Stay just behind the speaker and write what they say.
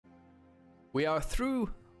We are through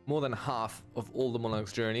more than half of all the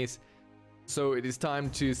Monarch's journeys, so it is time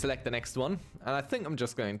to select the next one. And I think I'm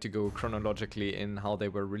just going to go chronologically in how they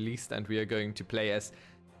were released, and we are going to play as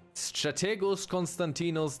Strategos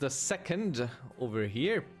Konstantinos II over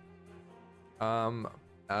here.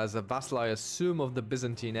 As a vassal, I assume, of the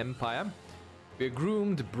Byzantine Empire. We're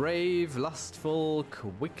groomed, brave, lustful,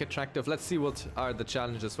 quick, attractive. Let's see what are the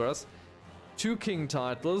challenges for us. 2 king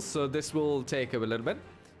titles, so this will take a little bit.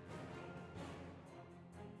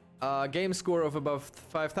 Game score of above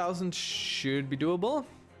 5,000 should be doable.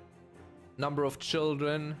 Number of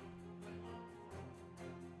children,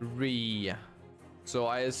 3. So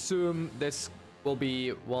I assume this will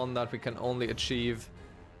be one that we can only achieve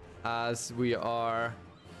as we are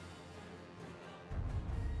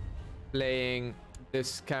playing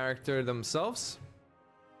this character themselves.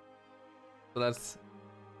 So let's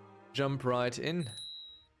jump right in.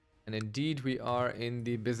 And indeed we are in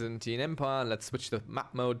the Byzantine Empire. Let's switch the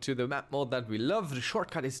map mode to the map mode that we love. The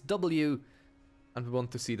shortcut is W. And we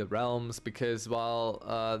want to see the realms because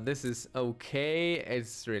while this is okay,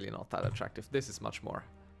 it's really not that attractive. This is much more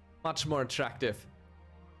attractive.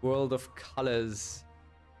 World of colors.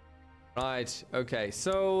 Right, okay,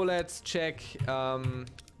 so let's check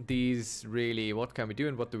these really. What can we do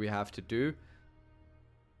and what do we have to do?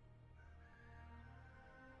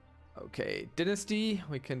 Okay, dynasty,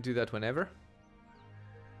 we can do that whenever.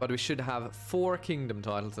 But we should have 4 kingdom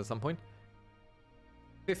titles at some point.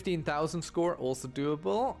 15,000 score, also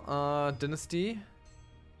doable. Dynasty.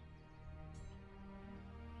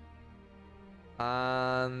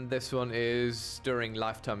 And this one is during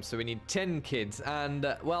lifetime, so we need 10 kids.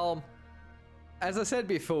 And, well, as I said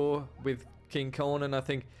before, with King Conan, I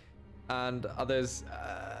think, and others,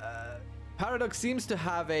 Paradox seems to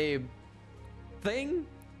have a thing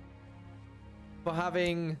for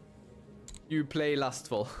having you play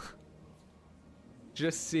lustful.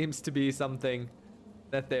 Just seems to be something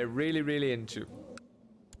that they're really into.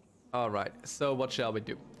 Alright, so what shall we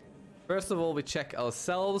do? First of all, we check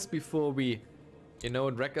ourselves before we,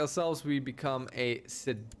 wreck ourselves. We become a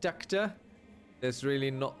seductor. There's really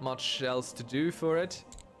not much else to do for it.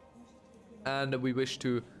 And we wish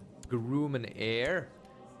to groom an heir.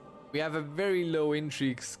 We have a very low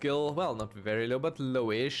intrigue skill. Well, not very low, but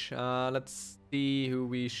lowish. Let's see who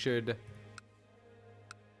we should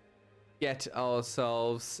get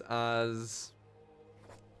ourselves as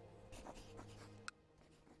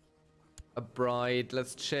a bride.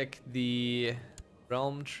 Let's check the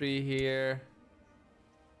realm tree here.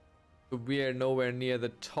 We are nowhere near the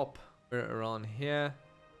top. We're around here.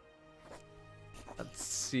 Let's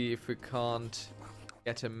see if we can't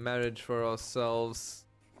get a marriage for ourselves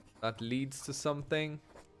that leads to something.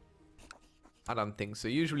 I don't think so.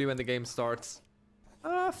 Usually when the game starts,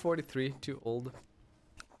 43, too old.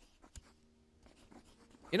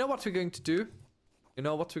 You know what we're going to do?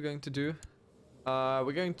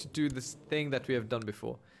 We're going to do this thing that we have done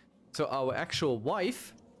before. So our actual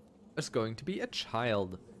wife is going to be a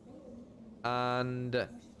child. And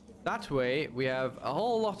that way we have a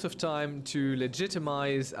whole lot of time to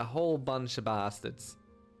legitimize a whole bunch of bastards.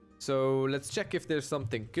 So let's check if there's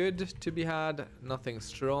something good to be had. Nothing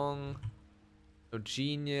strong. No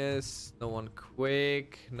genius. No one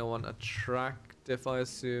quick. No one attractive, I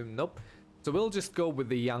assume. Nope. So we'll just go with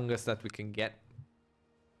the youngest that we can get.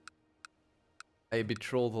 A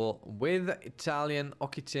betrothal with Italian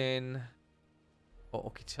Occitan.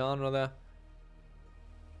 Or Occitan rather.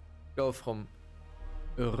 Go from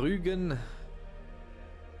Rügen.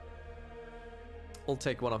 We'll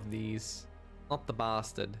take one of these. Not the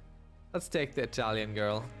bastard. Let's take the Italian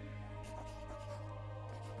girl.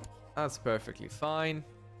 That's perfectly fine.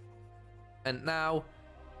 And now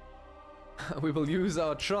we will use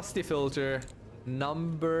our trusty filter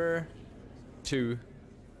number 2.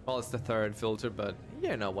 Well, it's the 3rd filter, but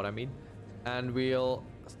you know what I mean. And we'll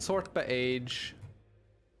sort by age.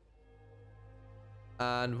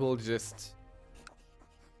 And we'll just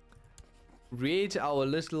create our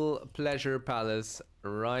little pleasure palace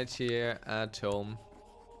right here at home.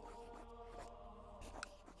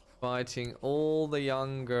 Inviting all the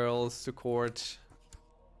young girls to court.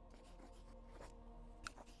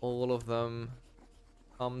 All of them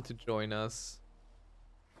come to join us.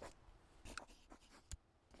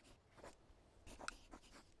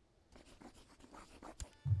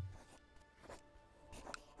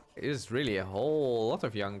 There's really a whole lot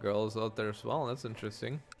of young girls out there as well. That's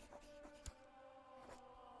interesting.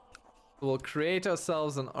 We'll create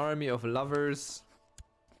ourselves an army of lovers.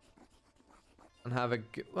 And have a...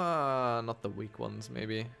 not the weak ones,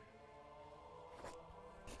 maybe.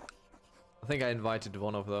 I think I invited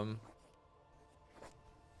one of them.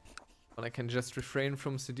 But I can just refrain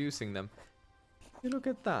from seducing them. You look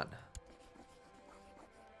at that.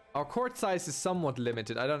 Our court size is somewhat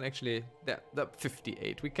limited. I don't actually... The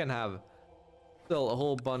 58. We can have still a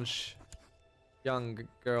whole bunch young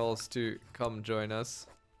girls to come join us.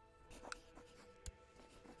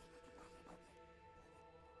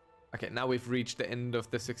 Okay, now we've reached the end of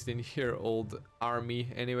the 16-year-old army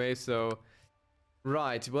anyway, so...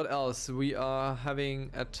 Right, what else? We are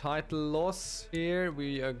having a title loss here.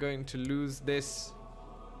 We are going to lose this.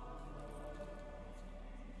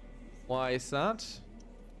 Why is that?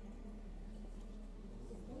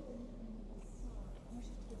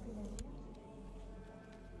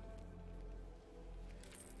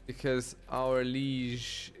 Because our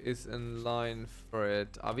liege is in line for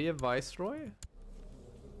it. Are we a viceroy?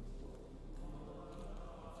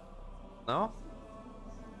 No?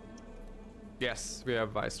 Yes, we are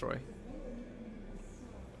viceroy.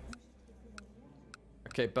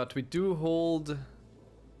 Okay, but we do hold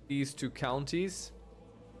these two counties.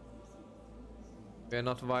 We are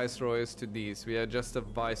not viceroys to these. We are just a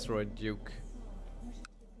viceroy duke.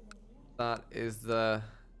 That is the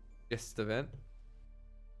gist of it.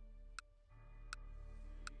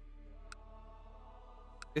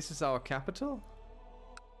 This is our capital?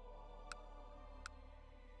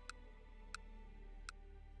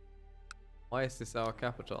 Why is this our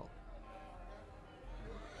capital?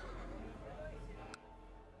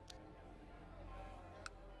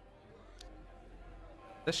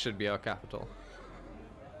 This should be our capital.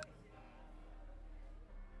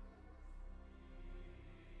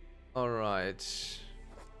 Alright.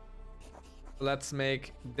 Let's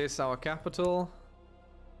make this our capital.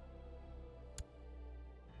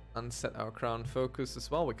 And set our crown focus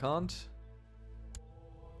as well. We can't.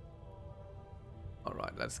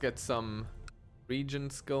 Alright, let's get some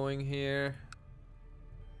regents going here.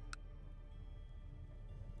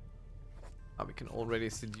 Oh, we can already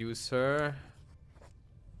seduce her.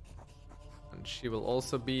 And she will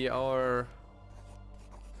also be our...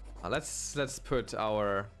 let's put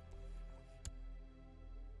our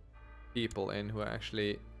people in who are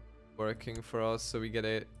actually working for us, so we get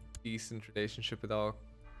a decent relationship with our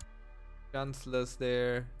chancellors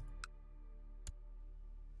there.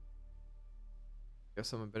 Guess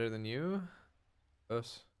someone better than you?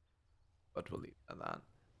 Us. But we'll leave it at that.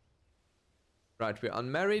 Right, we're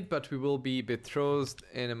unmarried, but we will be betrothed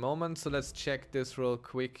in a moment, so let's check this real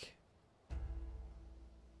quick.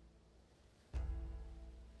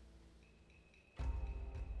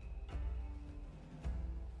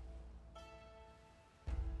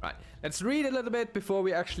 Right, let's read a little bit before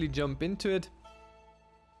we actually jump into it.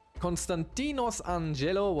 Konstantinos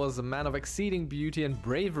Angelo was a man of exceeding beauty and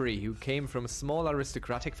bravery who came from a small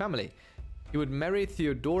aristocratic family. He would marry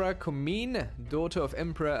Theodora Comnene, daughter of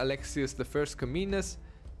Emperor Alexius I Comnenus,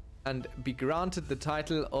 and be granted the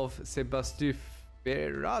title of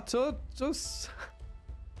Sebastoperatus,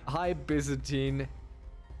 High Byzantine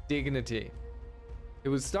dignity. He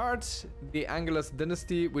would start the Angelus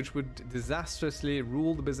dynasty, which would disastrously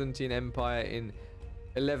rule the Byzantine Empire in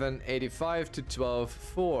 1185 to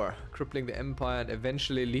 1204, crippling the empire and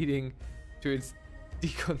eventually leading to its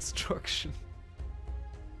deconstruction.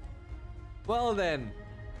 Well then,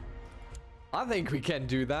 I think we can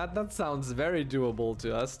do that. That sounds very doable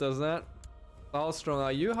to us, doesn't it? How strong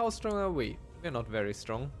are you? How strong are we? We're not very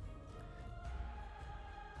strong.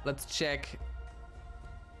 Let's check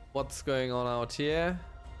what's going on out here.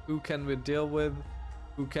 Who can we deal with?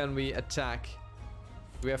 Who can we attack?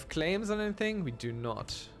 Do we have claims on anything? We do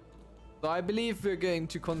not. So I believe we're going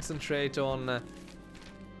to concentrate on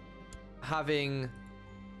having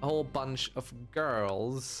a whole bunch of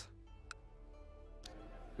girls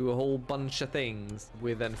do a whole bunch of things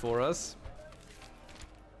with and for us.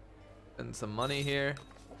 And some money here.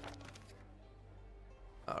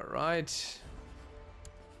 Alright.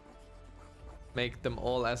 Make them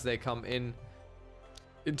all as they come in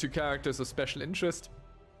into characters of special interest,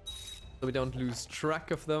 so we don't lose track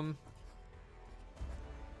of them.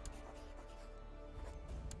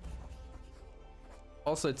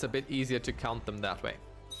 Also, it's a bit easier to count them that way.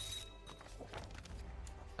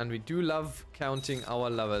 And we do love counting our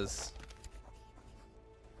lovers.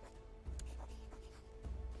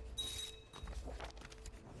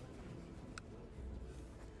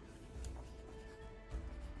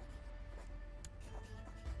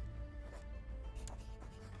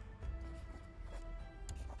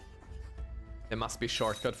 There must be a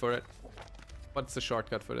shortcut for it. What's the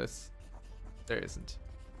shortcut for this? There isn't.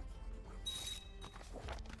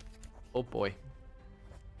 Oh boy.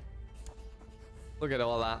 Look at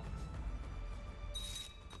all that.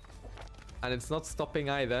 And it's not stopping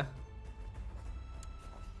either.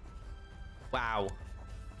 Wow.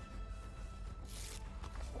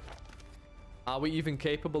 Are we even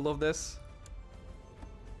capable of this?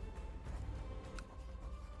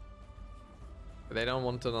 They don't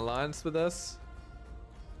want an alliance with us.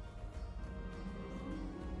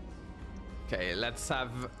 Okay, let's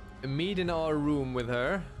have a meet in our room with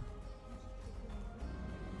her.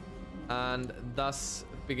 And thus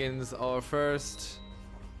begins our first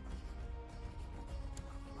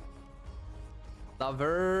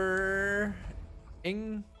lovering.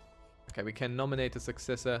 Okay, we can nominate a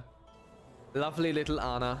successor. Lovely little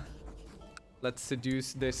Anna. Let's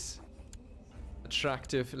seduce this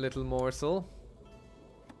attractive little morsel.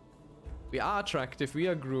 We are attractive, we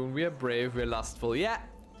are groomed, we are brave, we're lustful. Yeah!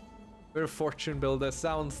 We're a fortune builder.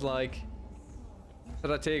 Sounds like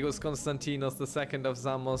Strategos Konstantinos II of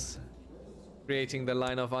Samos creating the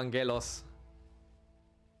line of Angelos.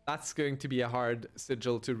 That's going to be a hard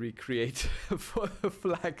sigil to recreate for a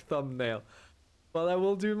flag thumbnail. But I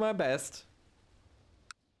will do my best.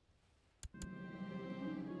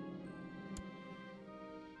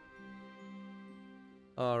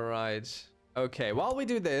 Alright. Okay, while we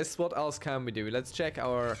do this, what else can we do? Let's check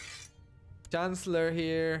our Chancellor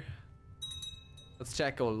here. Let's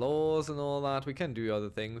check our laws and all that. We can do other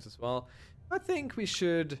things as well. I think we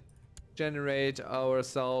should generate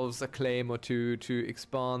ourselves a claim or two to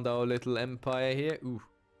expand our little empire here. Ooh.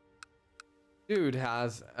 Dude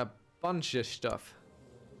has a bunch of stuff.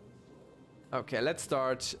 Okay, let's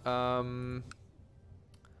start. See,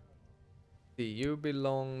 you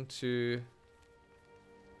belong to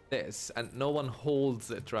this, and no one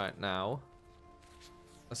holds it right now.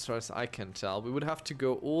 As far as I can tell. We would have to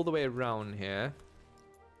go all the way around here.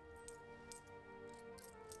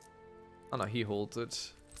 Oh no, he holds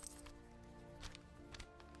it.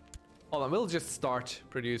 Hold on, we'll just start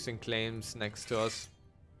producing claims next to us.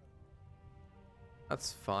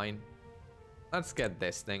 That's fine. Let's get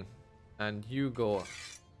this thing. And you go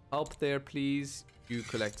up there, please. You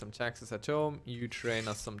collect some taxes at home. You train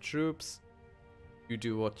us some troops. You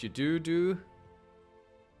do what you do.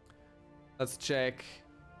 Let's check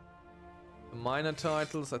the minor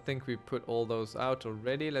titles. I think we put all those out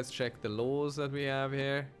already. Let's check the laws that we have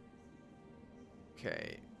here.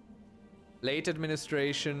 Okay. Late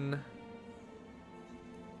administration.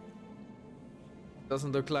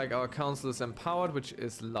 Doesn't look like our council is empowered, which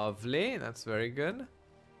is lovely. That's very good.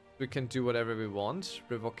 We can do whatever we want.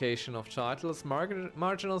 Revocation of titles.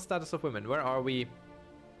 Marginal status of women. Where are we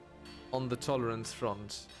on the tolerance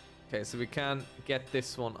front? Okay, so we can't get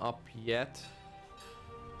this one up yet.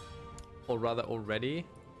 Or rather already.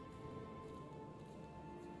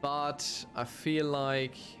 But I feel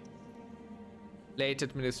like late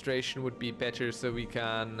administration would be better, so we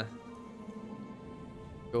can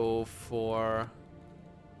go for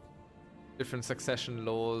different succession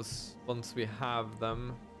laws once we have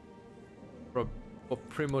them. For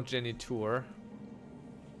primogeniture.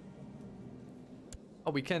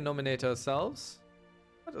 Oh, we can nominate ourselves?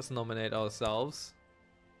 Let us nominate ourselves.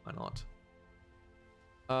 Why not?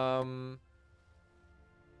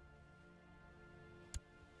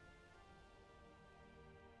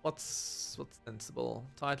 What's sensible?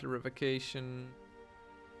 Title revocation.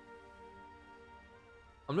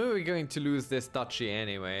 I'm maybe going to lose this duchy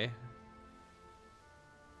anyway.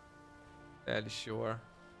 Fairly sure.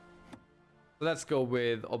 So let's go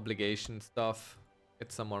with obligation stuff.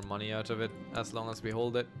 Get some more money out of it as long as we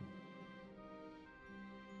hold it.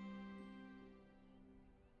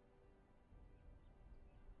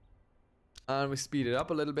 And we speed it up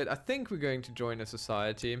a little bit. I think we're going to join a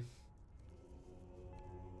society.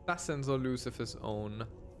 Assassins or Lucifer's own.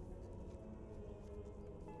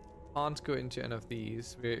 Can't go into any of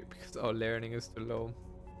these because our learning is too low.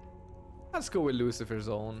 Let's go with Lucifer's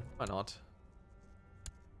own. Why not?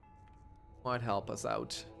 Might help us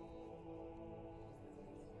out.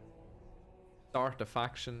 Start a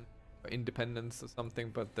faction or independence or something,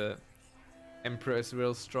 but the Emperor is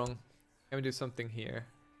real strong. Can we do something here?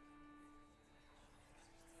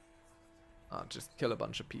 Just kill a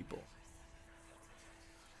bunch of people.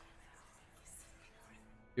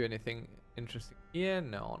 Do anything interesting here?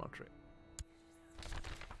 No, not really.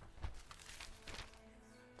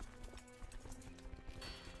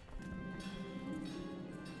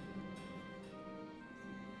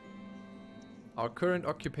 Our current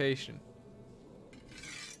occupation.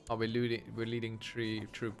 Are we leading? We're leading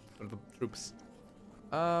troops.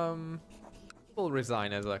 We'll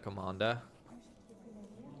resign as our commander.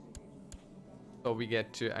 So we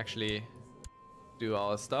get to actually do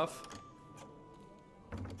our stuff.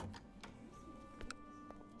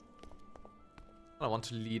 I don't want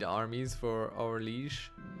to lead armies for our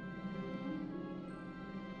liege.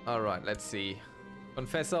 Alright, let's see.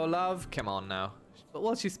 Confess our love? Come on now.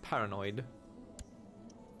 Well, she's paranoid.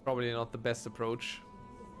 Probably not the best approach.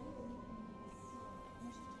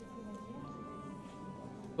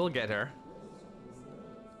 We'll get her.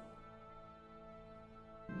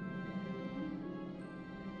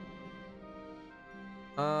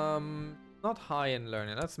 Not high in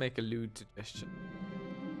learning. Let's make a lewd suggestion.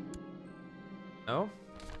 No?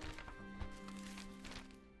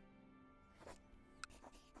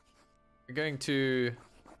 We're going to...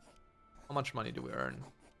 How much money do we earn?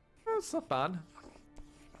 Oh, it's not bad.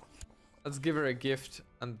 Let's give her a gift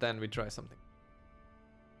and then we try something.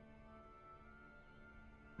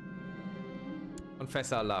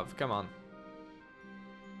 Confess our love. Come on.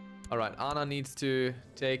 Alright, Anna needs to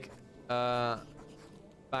take a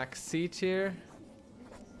back seat here.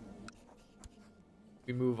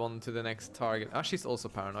 We move on to the next target. Ah, she's also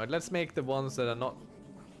paranoid. Let's make the ones that are not...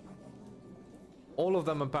 All of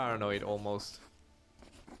them are paranoid, almost.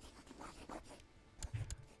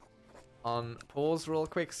 On pause real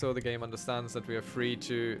quick so the game understands that we are free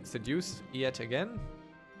to seduce yet again.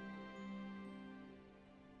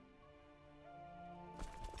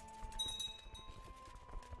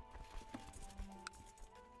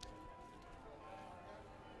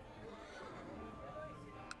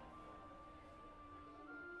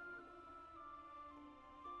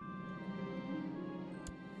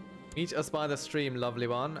 Meet us by the stream, lovely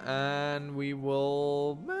one, and we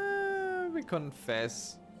will... we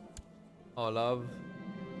confess our love.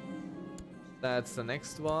 That's the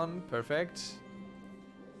next one. Perfect.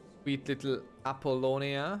 Sweet little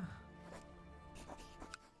Apollonia.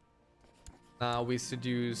 Now we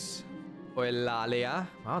seduce Eulalia.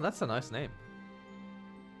 Wow, that's a nice name.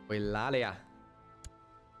 Eulalia.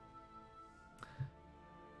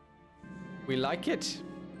 We like it.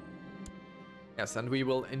 Yes, and we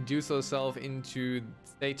will induce ourselves into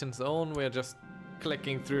Satan's own. We're just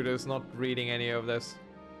clicking through this, not reading any of this.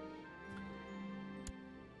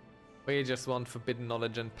 We just want forbidden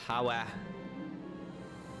knowledge and power.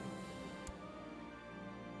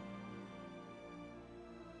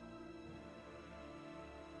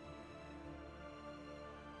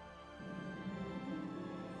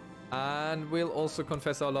 And we'll also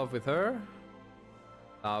confess our love with her.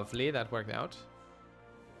 Lovely, that worked out.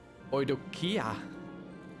 Oidokia.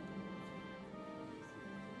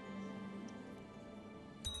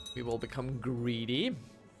 We will become greedy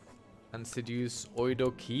and seduce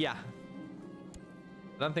Oidokia.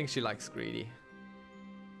 I don't think she likes greedy.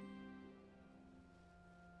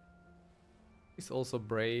 She's also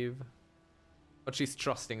brave. But she's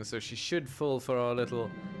trusting, so she should fall for our little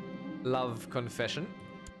love confession.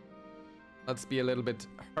 Let's be a little bit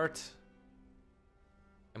hurt.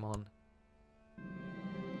 Come on.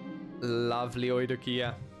 Lovely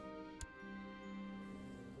Oidokia.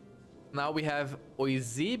 Now we have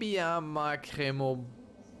Eusebia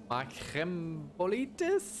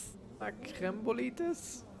Macrembolitis?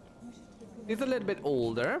 Macrembolitis? He's a little bit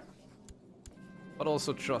older, but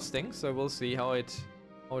also trusting, so we'll see how it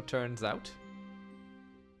turns out.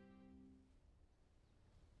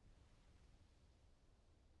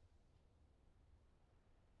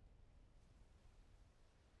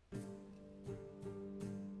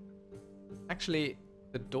 Actually,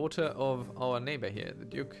 the daughter of our neighbor here, the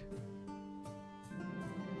Duke.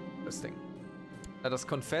 Interesting. Let us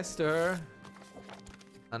confess to her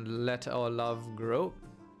and let our love grow.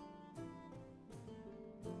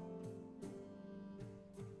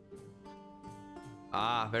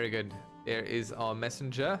 Ah, very good. There is our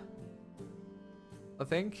messenger, I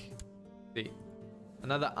think. Let's see.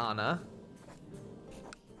 Another Anna.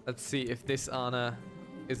 Let's see if this Anna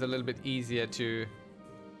is a little bit easier to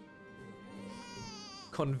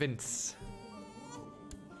convince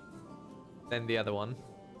than the other one.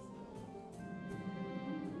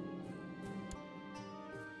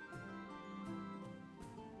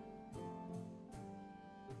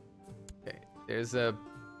 Okay, there's a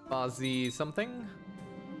Bazi something.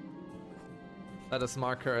 Let us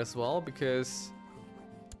mark her as well, because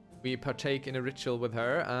we partake in a ritual with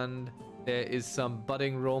her, and there is some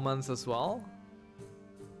budding romance as well.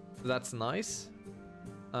 So that's nice.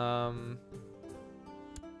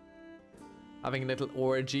 Having a little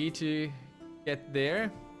orgy to get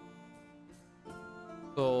there.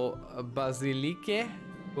 So Basilike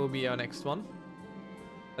will be our next one.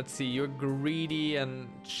 Let's see, you're greedy and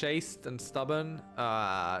chaste and stubborn.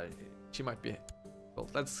 She might be. Well,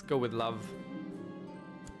 let's go with love.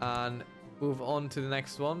 And move on to the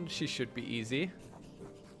next one. She should be easy.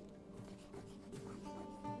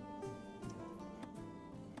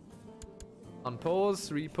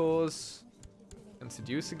 Unpause, repause, and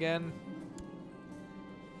seduce again.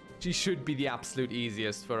 She should be the absolute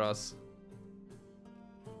easiest for us.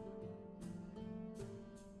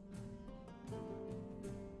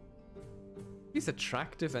 He's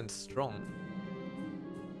attractive and strong.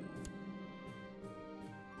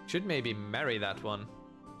 Should maybe marry that one.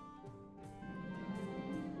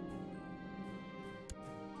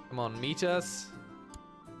 Come on, meet us.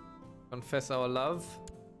 Confess our love.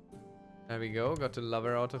 There we go, got a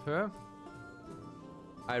lover out of her.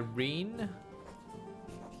 Irene.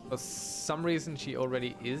 For some reason she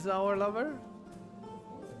already is our lover.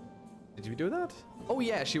 Did we do that? Oh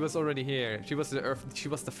yeah, she was already here. She was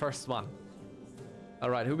the first one.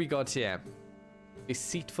 Alright, who we got here?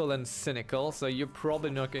 Deceitful and cynical, so you're probably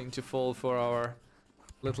not going to fall for our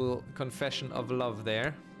little confession of love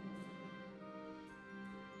there.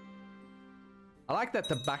 I like that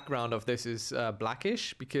the background of this is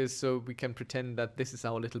blackish, because so we can pretend that this is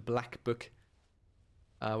our little black book.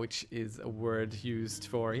 Which is a word used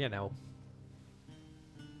for, you know,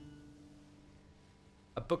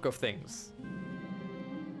 a book of things.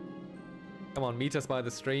 Come on, meet us by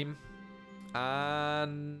the stream.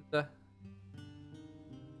 And...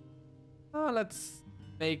 let's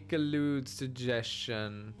make a lewd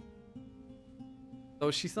suggestion.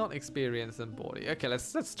 So she's not experienced in body. Okay,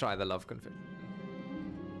 let's try the love confession.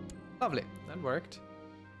 Lovely, that worked.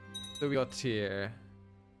 So we got here...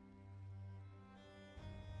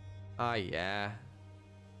 Ah, yeah.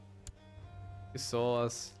 You saw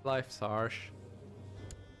us. Life's harsh.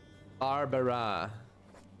 Barbara.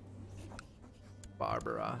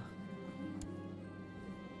 Barbara.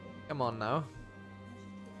 Come on now.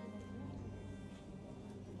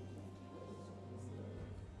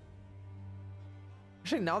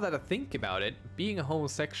 Actually, now that I think about it, being a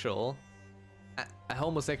homosexual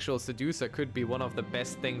seducer could be one of the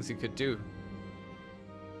best things you could do.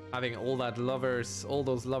 Having all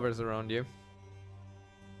those lovers around you.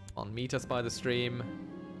 On, meet us by the stream.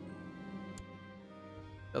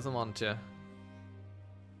 Doesn't want to.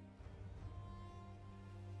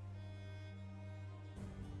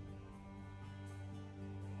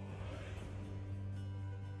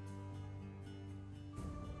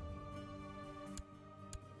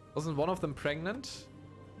 Wasn't one of them pregnant?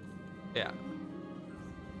 Yeah.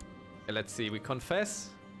 Okay, let's see. We confess.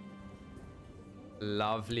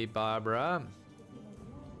 Lovely Barbara.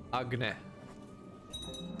 Agne.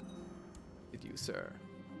 Did you, sir?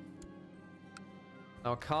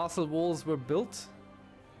 Our castle walls were built.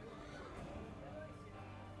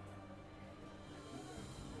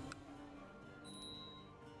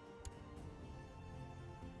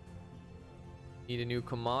 Need a new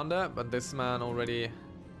commander, but this man already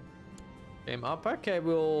came up. Okay,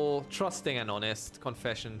 we'll... Trusting and honest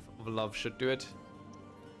confession of love should do it.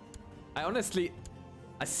 I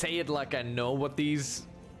say it like I know what these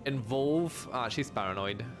involve. Ah, she's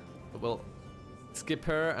paranoid. We'll skip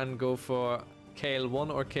her and go for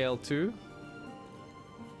KL1 or KL2.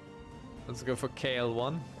 Let's go for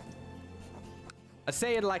KL1. I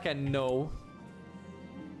say it like I know,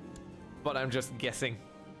 but I'm just guessing.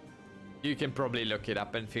 You can probably look it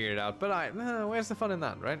up and figure it out, but where's the fun in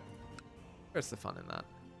that, right? Where's the fun in that?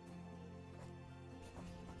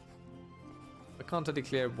 I can't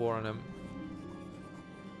declare war on him.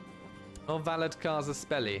 No valid casus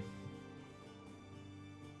belli.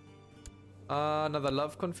 Another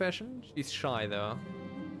love confession. She's shy though.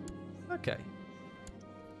 Okay.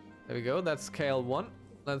 There we go. That's KL1.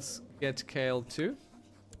 Let's get KL2.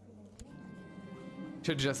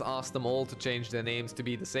 Should just ask them all to change their names to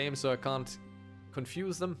be the same so I can't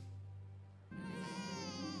confuse them.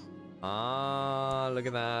 Ah, look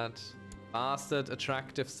at that. Bastard,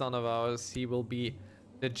 attractive son of ours. He will be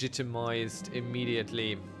legitimized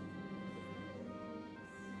immediately.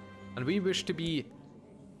 And we wish to be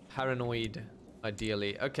paranoid,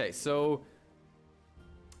 ideally. Okay, so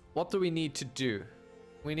what do we need to do?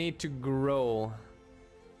 We need to grow.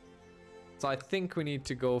 So I think we need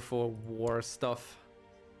to go for war stuff.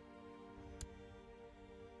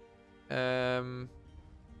 You're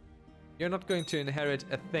not going to inherit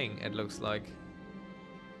a thing, it looks like.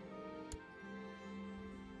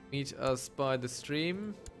 Meet us by the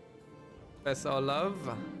stream. Confess our love.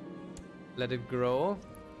 Let it grow.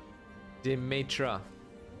 Demetra.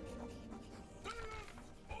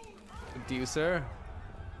 Producer.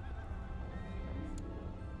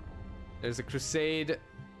 There's a crusade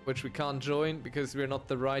which we can't join because we're not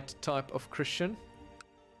the right type of Christian.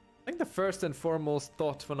 I think the first and foremost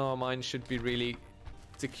thought on our mind should be really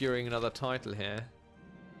securing another title here.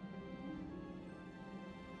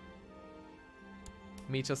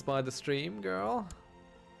 Meet us by the stream, girl.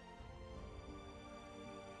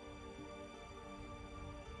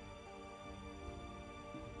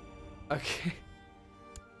 Okay.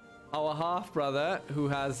 Our half-brother, who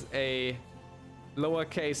has a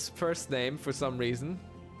lowercase first name for some reason,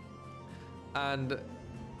 and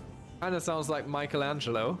kind of sounds like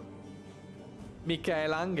Michelangelo.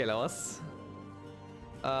 Michaelangelos.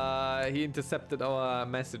 He intercepted our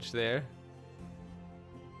message there.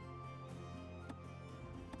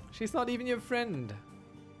 She's not even your friend.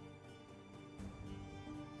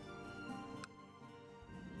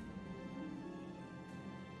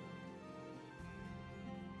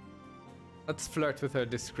 Let's flirt with her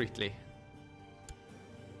discreetly.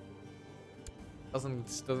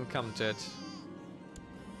 Doesn't come to it.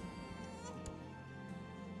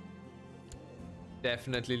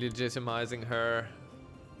 Definitely legitimizing her.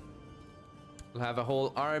 We'll have a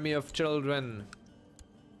whole army of children.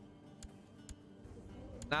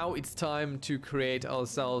 Now it's time to create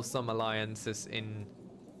ourselves some alliances in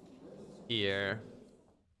here.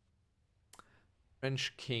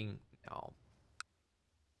 French king. No.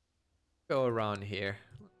 Go around here.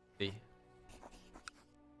 Let's see.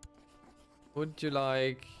 Would you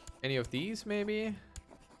like any of these maybe?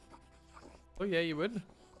 Oh yeah, you would.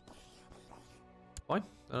 Fine.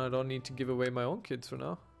 I don't need to give away my own kids for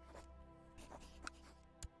now.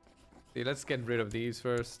 See, let's get rid of these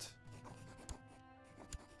first.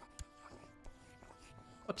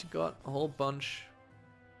 What you got? A whole bunch.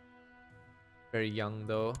 Very young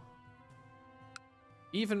though.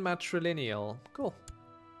 Even matrilineal. Cool.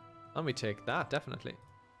 And we take that, definitely.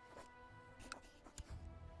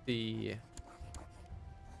 The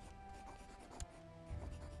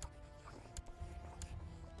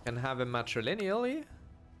can have a matrilineal.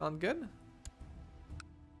 Sound good?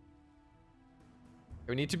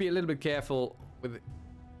 We need to be a little bit careful with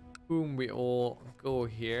whom we all go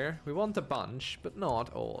here. We want a bunch, but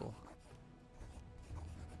not all.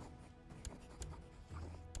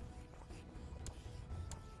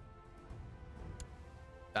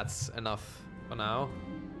 That's enough for now.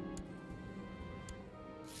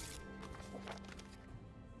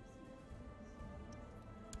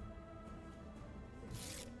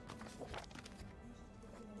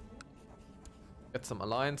 Get some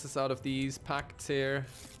alliances out of these pacts here.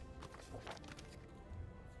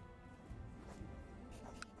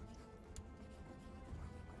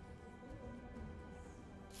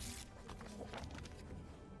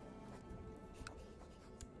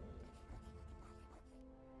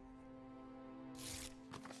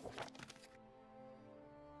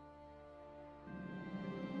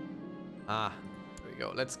 Ah, there we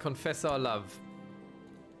go. Let's confess our love.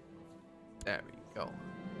 There we go.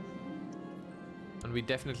 And we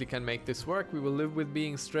definitely can make this work. We will live with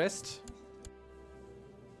being stressed.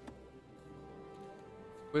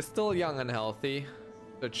 We're still young and healthy,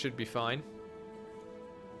 so it should be fine.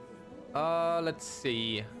 Let's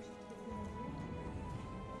see.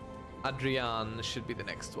 Adrian should be the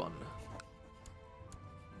next one.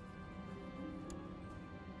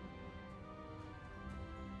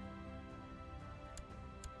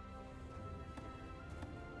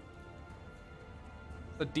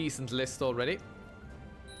 A decent list already.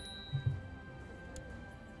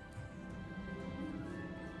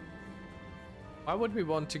 Why would we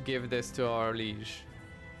want to give this to our liege?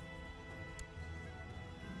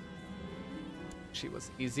 She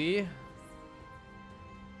was easy.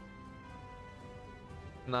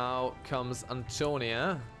 Now comes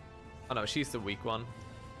Antonia. Oh no, she's the weak one.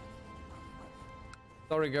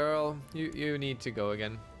 Sorry girl, you need to go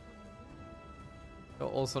again. You're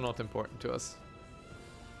also not important to us.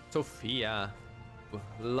 Sophia.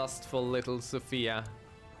 Lustful little Sophia.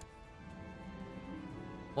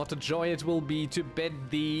 What a joy it will be to bed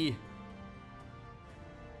thee.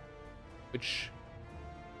 Which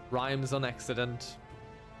rhymes on accident.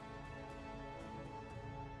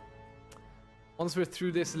 Once we're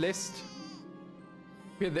through this list,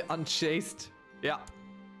 we're the unchaste. Yeah.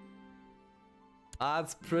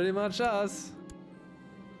 That's pretty much us.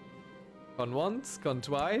 Gone once, gone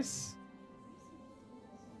twice.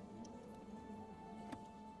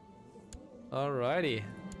 Alrighty.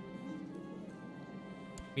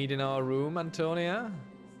 Meet in our room, Antonia.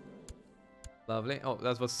 Lovely. Oh,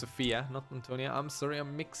 that was Sophia, not Antonia. I'm sorry,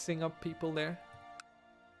 I'm mixing up people there.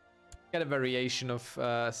 Get a variation of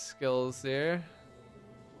skills there.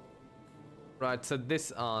 Right, so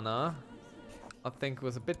this Anna, I think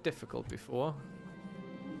was a bit difficult before.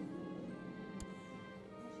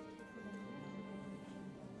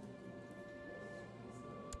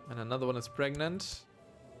 And another one is pregnant.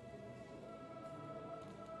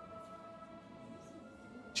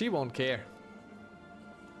 She won't care.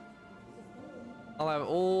 I'll have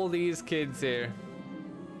all these kids here.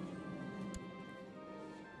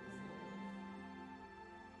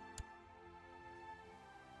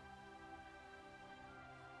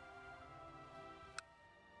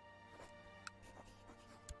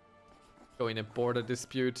 go in a border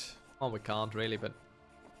dispute. Well, we can't really, but...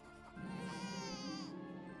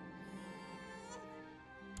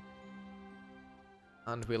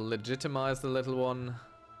 And we'll legitimize the little one.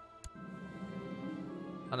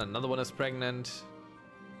 And another one is pregnant.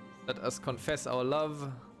 Let us confess our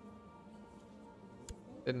love.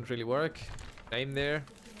 Didn't really work. Shame there.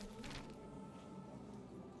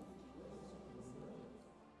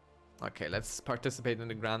 Okay, let's participate in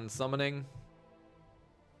the grand summoning.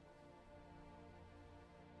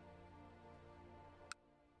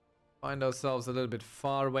 Find ourselves a little bit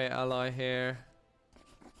far away ally here.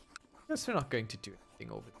 Guess we're not going to do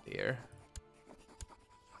anything over there.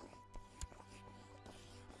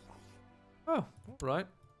 Oh, alright.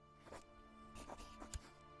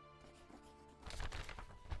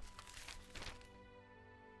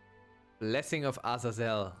 Blessing of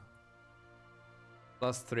Azazel.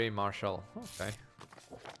 +3 Marshal. Okay.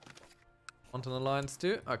 Want an alliance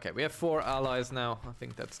too? Okay, we have 4 allies now. I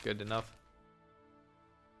think that's good enough.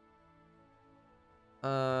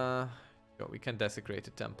 We can desecrate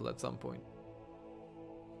a temple at some point.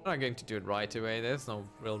 I'm not going to do it right away. There's no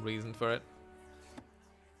real reason for it.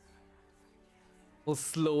 We'll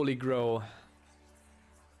slowly grow.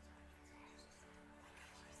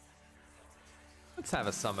 Let's have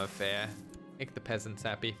a summer fair. Make the peasants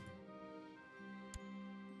happy.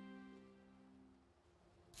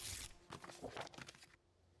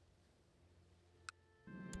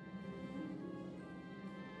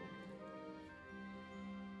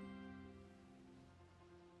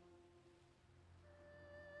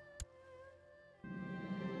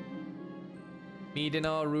 Meet in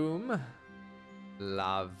our room.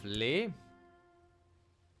 Lovely.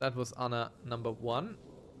 That was Anna number 1.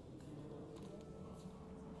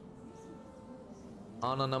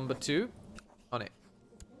 Anna number 2. On it.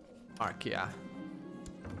 Arkia.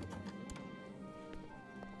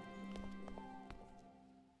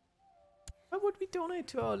 What would we donate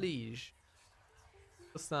to our liege?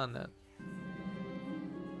 Understand that.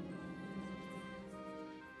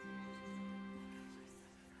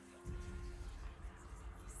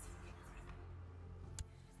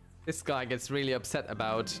 This guy gets really upset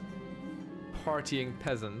about partying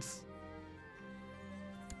peasants.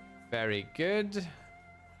 Very good.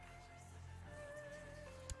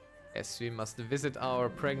 Yes, we must visit our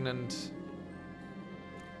pregnant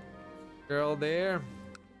girl there.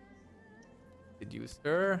 Reduce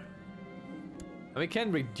her. And we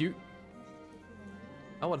can reduce...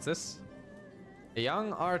 Oh, what's this? A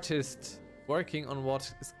young artist working on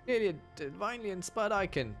what is clearly a divinely inspired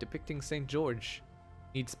icon depicting St. George.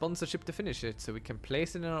 Need sponsorship to finish it, so we can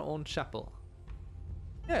place it in our own chapel.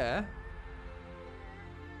 Yeah.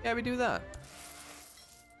 Yeah, we do that.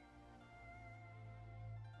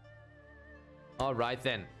 Alright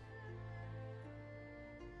then.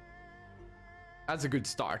 That's a good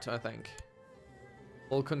start, I think.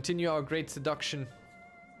 We'll continue our great seduction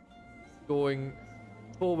going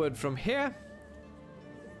forward from here.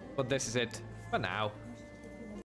 But this is it for now.